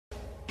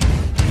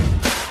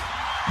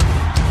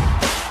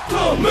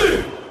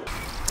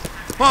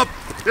Hop!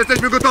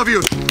 Jesteśmy gotowi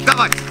już!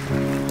 Dawaj!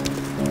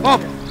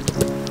 Hop!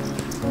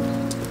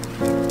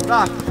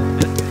 Tak!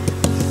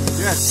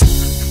 Jest!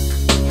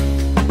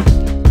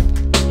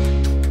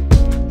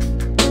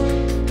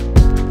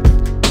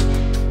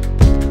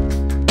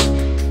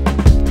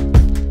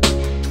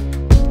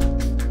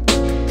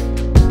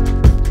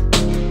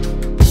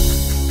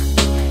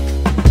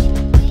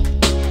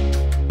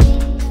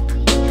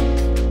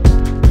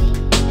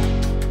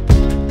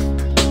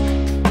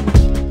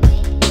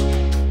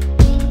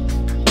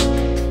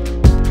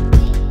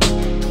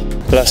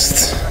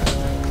 Last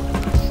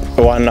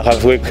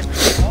 1.5 week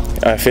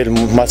I feel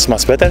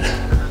much better.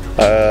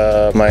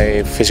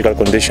 My physical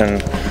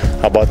condition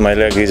about my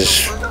leg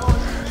is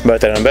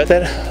better and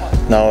better.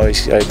 Now I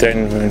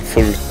train in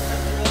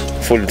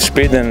full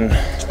speed and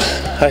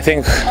I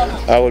think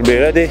I will be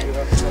ready.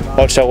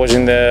 Also I was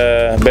in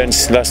the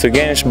bench last 2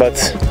 games,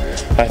 but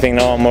I think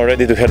now I'm more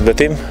ready to help the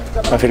team.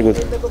 I feel good.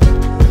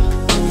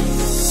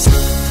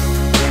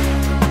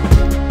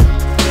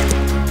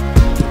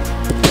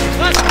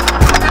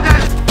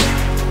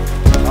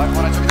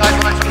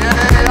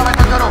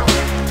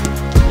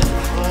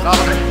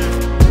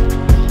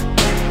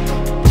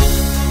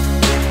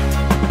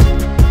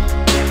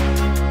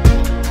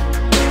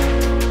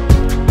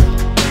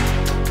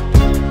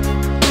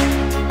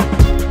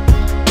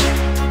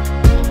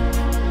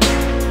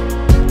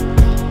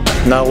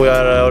 Now we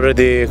are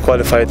already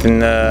qualified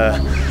in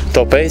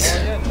top 8.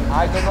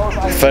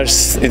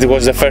 It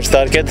was the first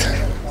target,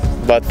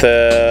 but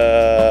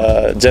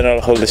general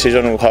whole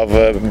decision we have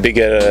a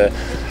bigger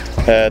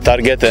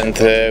target and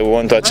we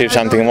want to achieve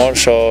something more.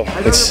 So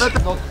it's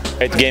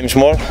 8 games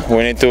more.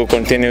 We need to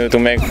continue to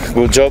make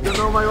good job.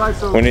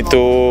 We need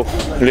to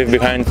leave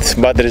behind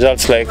bad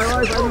results like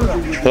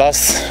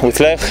last with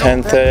Lech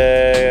and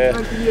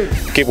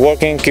keep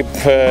working, keep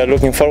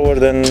looking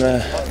forward and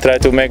try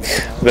to make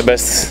the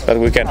best that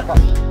we can.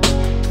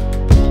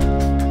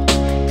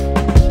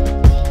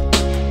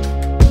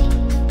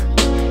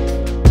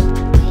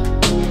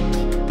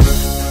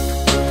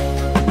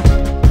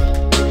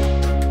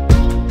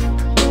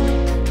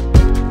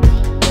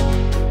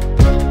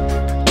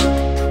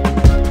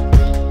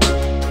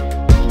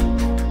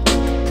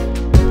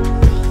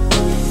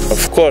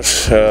 Of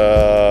course,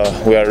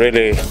 we are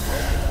really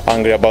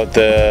angry about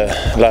the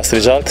last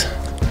result.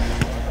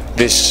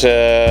 This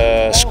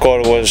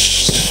score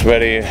was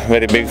very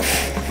big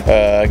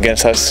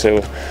against us,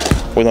 so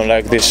we don't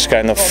like this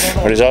kind of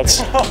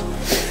results.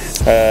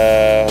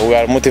 We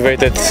are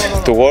motivated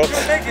to work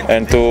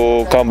and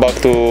to come back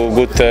to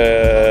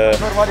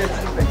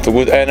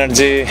good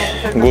energy,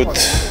 good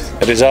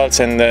results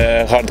and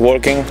hard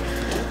working.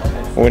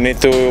 We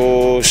need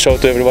to show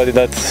to everybody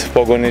that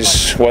Pogoń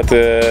is what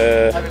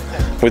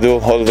we do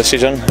all the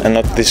season and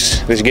not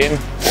this game.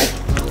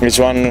 It's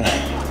one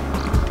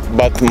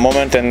bad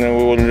moment and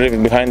we will leave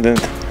it behind and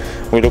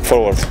we look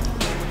forward.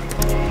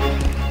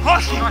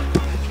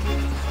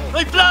 No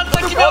i plan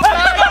taki miał!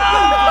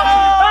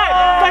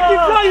 Taki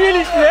plan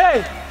mieliśmy,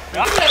 ej!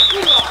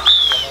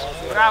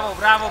 Brawo,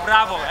 brawo,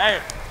 brawo, ej!